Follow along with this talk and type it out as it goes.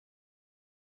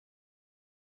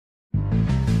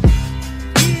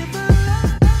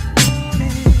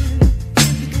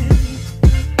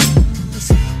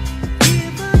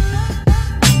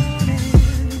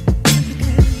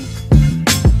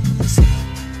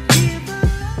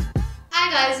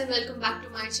guys and welcome back to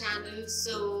my channel.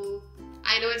 So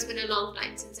I know it's been a long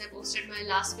time since I posted my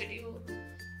last video,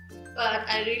 but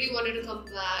I really wanted to come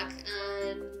back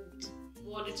and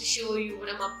wanted to show you what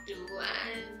I'm up to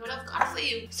and what I've got for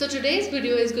you. So today's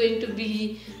video is going to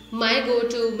be my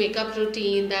go-to makeup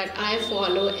routine that I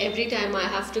follow every time I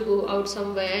have to go out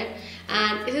somewhere,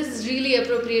 and it is really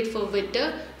appropriate for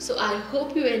winter. So I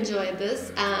hope you enjoy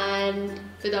this, and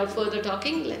without further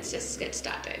talking, let's just get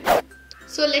started.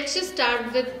 So let's just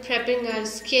start with prepping our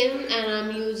skin, and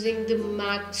I'm using the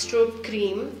MAC Strobe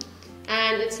Cream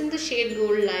and it's in the shade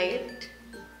Gold Light.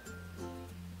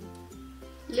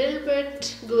 Little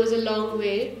bit goes a long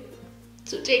way,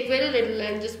 so take very little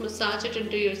and just massage it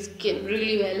into your skin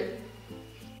really well.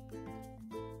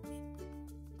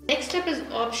 Next step is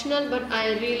optional, but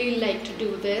I really like to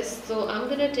do this. So I'm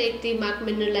gonna take the MAC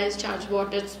Mineralized Charged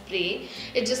Water Spray.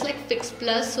 It's just like Fix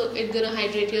Plus, so it's gonna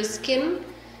hydrate your skin.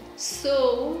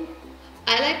 So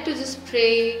I like to just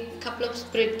spray a couple of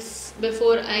spritz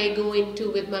before I go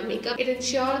into with my makeup. It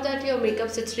ensures that your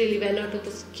makeup sits really well onto the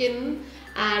skin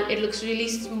and it looks really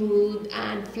smooth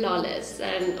and flawless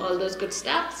and all those good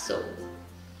stuff. So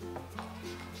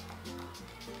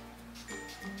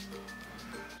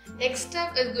next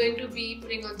step is going to be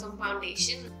putting on some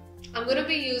foundation. I'm going to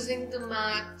be using the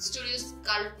MAC Studio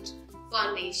Sculpt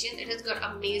foundation. It has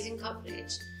got amazing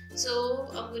coverage. So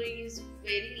I'm going to use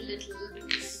very little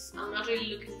because I'm not really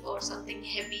looking for something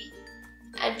heavy.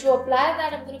 And to apply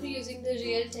that, I'm going to be using the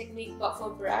Real Technique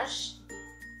Buffer Brush.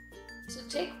 So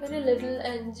take very little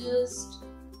and just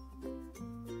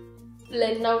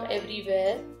blend out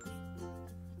everywhere.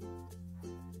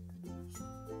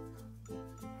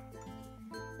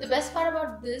 The best part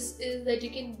about this is that you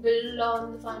can build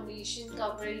on the foundation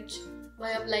coverage by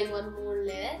applying one more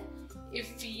layer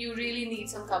if you really need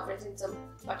some coverage in some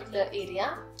particular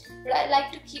area. But I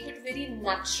like to keep it very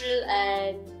natural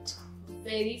and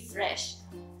very fresh,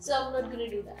 so I'm not going to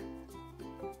do that.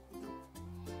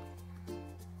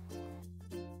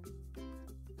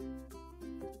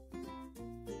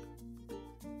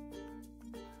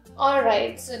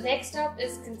 Alright, so next up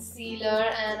is concealer,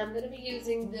 and I'm going to be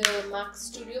using the MAC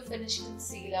Studio Finish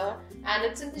Concealer, and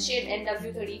it's in the shade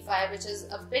NW35, which is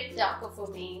a bit darker for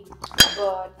me,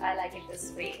 but I like it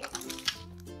this way.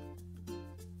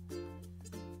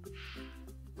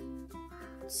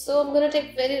 So I'm going to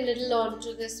take very little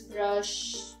onto this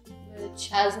brush, which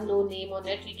has no name on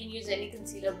it. You can use any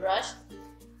concealer brush,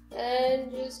 and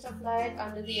just apply it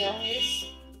under the eyes.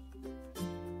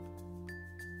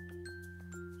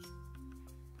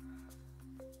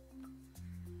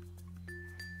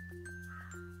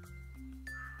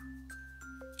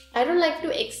 I don't like to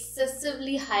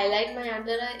excessively highlight my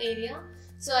under eye area,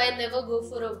 so I never go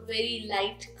for a very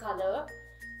light color.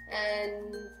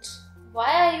 And why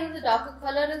I use a darker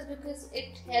color is because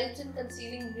it helps in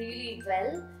concealing really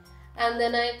well. And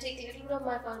then I take a little bit of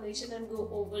my foundation and go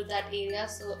over that area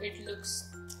so it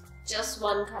looks just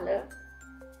one color.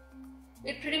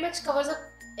 It pretty much covers up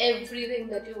everything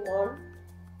that you want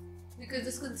because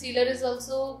this concealer is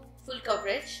also full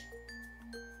coverage.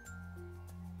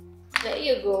 There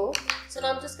you go. So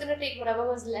now I'm just going to take whatever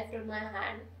was left on my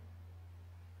hand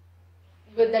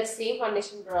with that same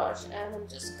foundation brush, and I'm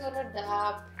just going to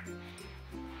dab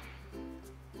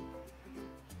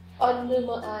under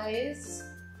my eyes,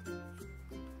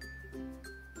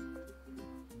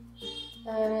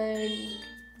 and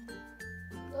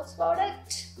that's about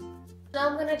it. Now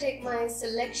I'm going to take my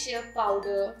Select Sheer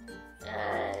powder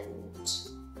and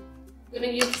I'm going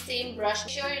to use the same brush. Make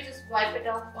sure you just wipe it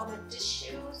off on a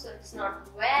tissue so it's not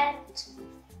wet.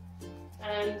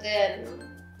 And then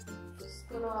just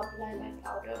going to apply my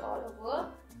powder all over.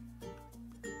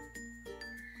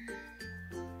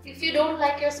 If you don't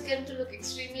like your skin to look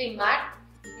extremely matte,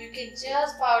 you can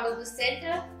just powder the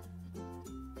center,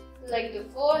 like the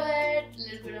forehead, a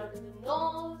little bit under the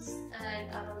nose and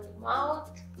around the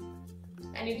mouth.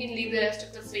 And you can leave the rest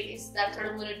of the face. That's what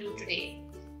I'm going to do today.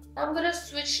 I'm going to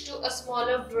switch to a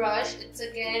smaller brush. It's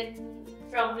again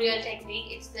from Real Technique.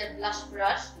 It's their blush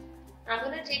brush. I'm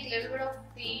going to take a little bit of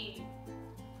the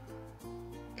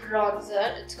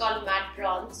bronzer. It's called Matte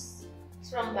Bronze. It's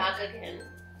from MAC again.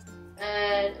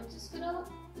 And I'm just going to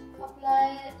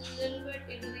apply a little bit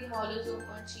into the hollows of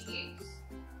my cheeks.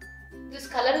 This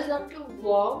color is not too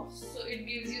warm, so it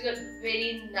gives you that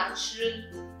very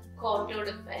natural contoured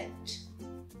effect.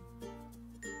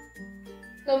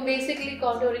 So I'm basically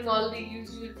contouring all the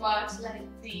usual parts like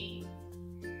the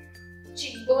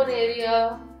cheekbone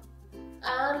area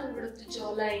and a little bit of the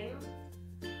jawline.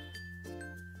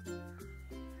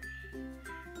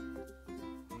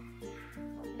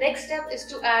 Next step is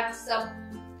to add some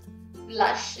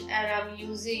blush, and I'm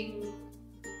using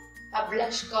a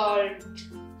blush called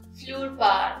Fluid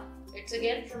Bar. It's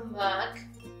again from MAC.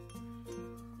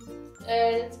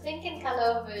 And it's pink in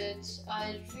color, which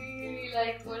I really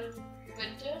like for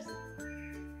winters.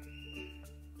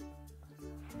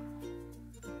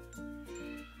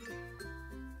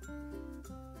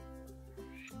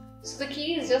 So the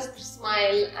key is just to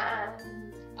smile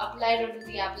and apply it onto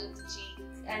the apple of the cheek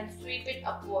and sweep it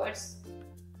upwards.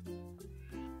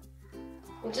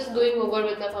 I'm just going over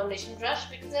with my foundation brush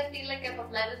because I feel like I've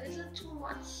applied a little too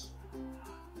much.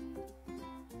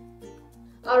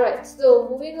 Alright, so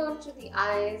moving on to the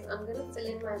eyes, I'm going to fill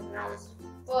in my brows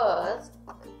first.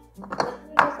 I'm going to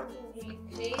do something really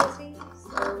crazy.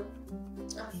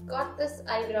 So I've got this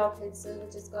eyebrow pencil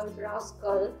which is called Brow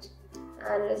Sculpt,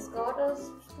 and it's got a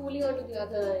spoolie onto the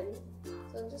other end.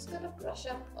 So I'm just going to brush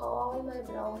up all my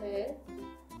brow hair,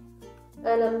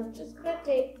 and I'm just going to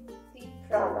take the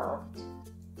product.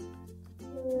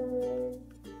 I'm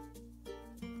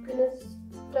going to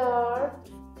start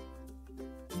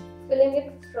filling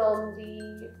it from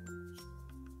the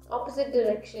opposite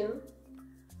direction.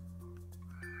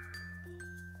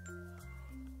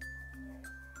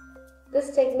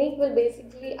 This technique will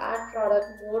basically add product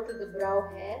more to the brow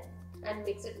hair and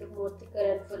makes it look more thicker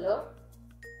and fuller.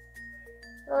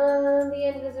 And the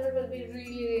end result will be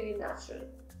really natural.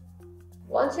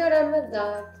 Once you're done with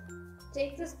that,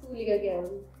 take the spoolie again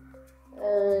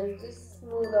and just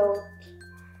smooth out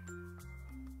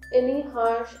any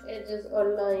harsh edges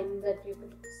or line that you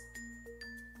could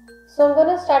see. So I'm going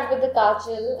to start with the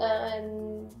kajal,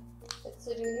 and it's a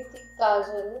really thick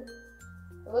kajal.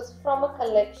 It was from a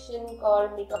collection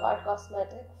called Makeup Art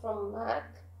Cosmetic from MAC.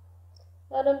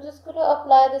 And I'm just going to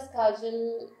apply this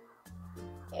kajal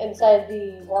inside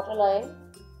the waterline.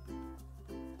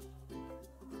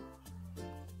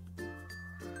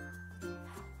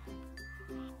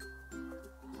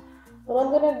 And I'm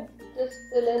going to just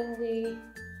fill in the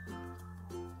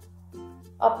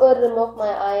upper rim of my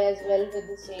eye as well with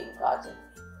the same kajal.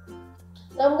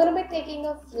 Now I'm going to be taking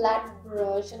a flat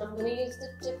brush and I'm going to use the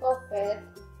tip of it,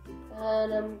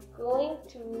 and I'm going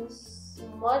to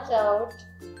smudge out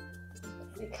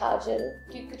the kajal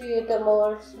to create a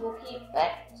more smoky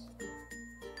effect.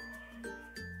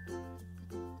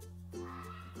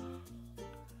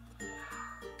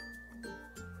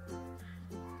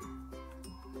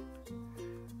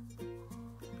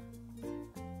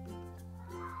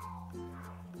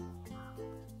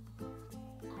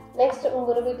 Next, I'm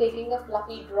going to be taking a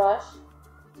fluffy brush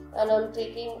and I'm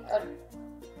taking a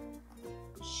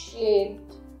shade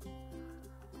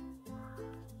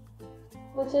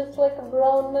which is like a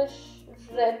brownish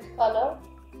red color,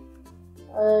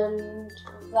 and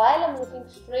while I'm looking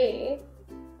straight,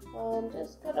 I'm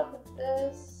just going to put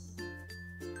this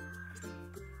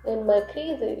in my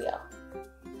crease area.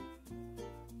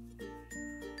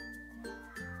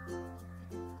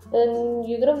 Then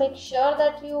you're going to make sure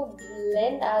that you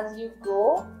blend as you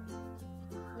go,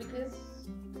 because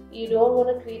you don't want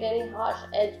to create any harsh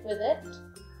edge with it.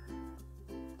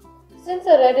 Since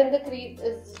the red in the crease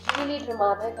is really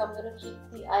dramatic, I'm going to keep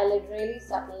the eyelid really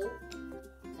subtle.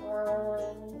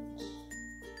 And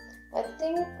I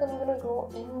think I'm going to go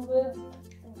in with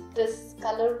this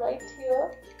color right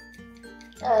here,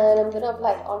 and I'm going to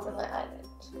apply it onto my eyelid.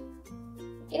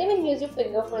 You can even use your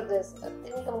finger for this. I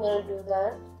think I'm going to do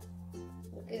that,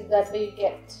 because that way you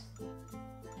get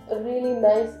a really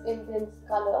nice intense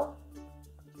color.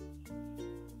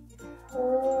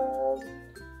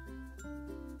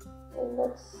 And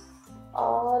that's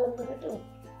all I'm going to do.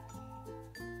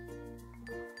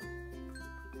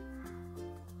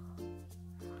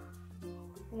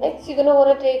 Next, you're going to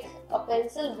want to take a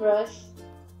pencil brush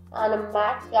and a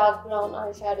matte dark brown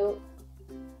eyeshadow,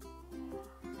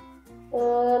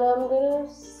 and I'm going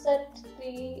to set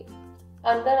the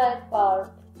under eye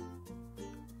part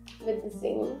with the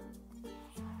same.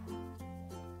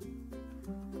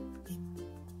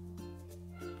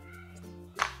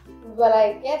 Well,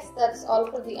 I guess that's all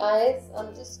for the eyes.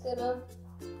 I'm just gonna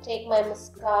take my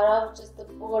mascara, which is the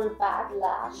Bold Bad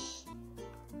Lash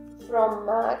from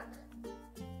MAC,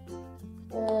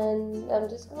 and I'm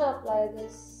just gonna apply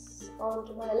this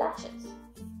onto my lashes.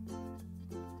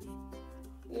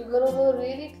 You're gonna go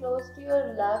really close to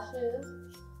your lashes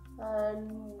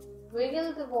and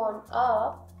wiggle the one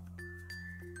up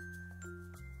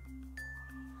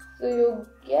so you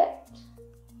get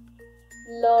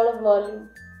a lot of volume.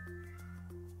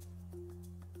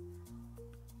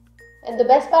 And the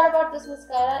best part about this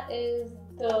mascara is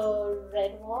the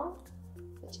red one,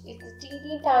 which is the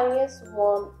teeny tiniest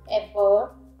one ever,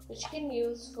 which you can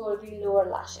use for the lower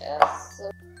lashes.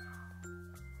 So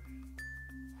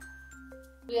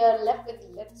we are left with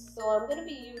lips. So I'm going to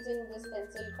be using this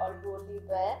pencil called Goldy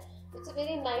Bear. It's a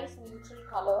very nice neutral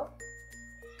color.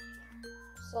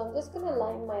 So I'm just going to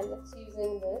line my lips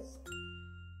using this.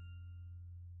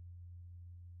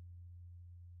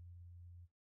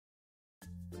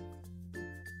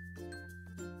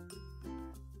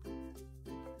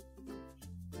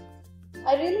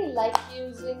 I really like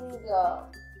using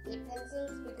lip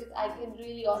pencils because I can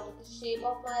really alter the shape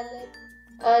of my lip.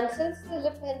 And since the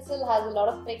lip pencil has a lot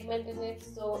of pigment in it,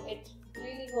 so it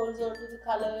really holds on to the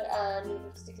color and your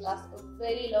lipstick lasts a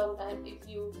very long time if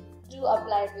you do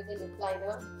apply it with a lip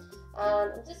liner.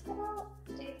 And I'm just gonna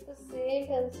take the same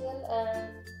pencil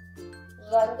and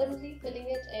randomly filling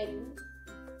it in.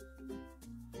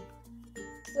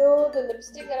 So the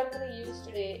lipstick that I'm gonna use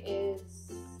today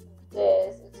is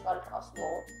this. It's called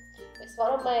Cosmo. It's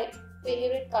one of my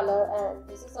favorite color, and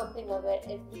this is something I wear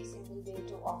every single day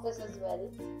to office as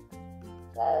well.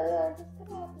 So I'm just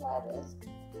gonna apply this.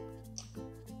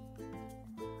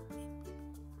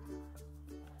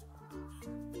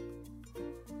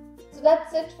 So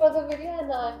that's it for the video,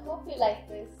 and I hope you like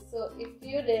this. So if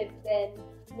you did, then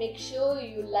make sure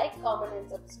you like, comment and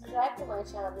subscribe to my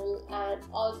channel, and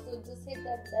also just hit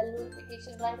that bell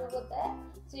notification right over there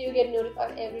so you get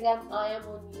notified every time I am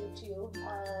on YouTube.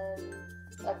 And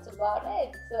that's about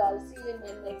it. So I'll see you in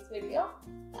my next video.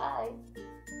 Bye.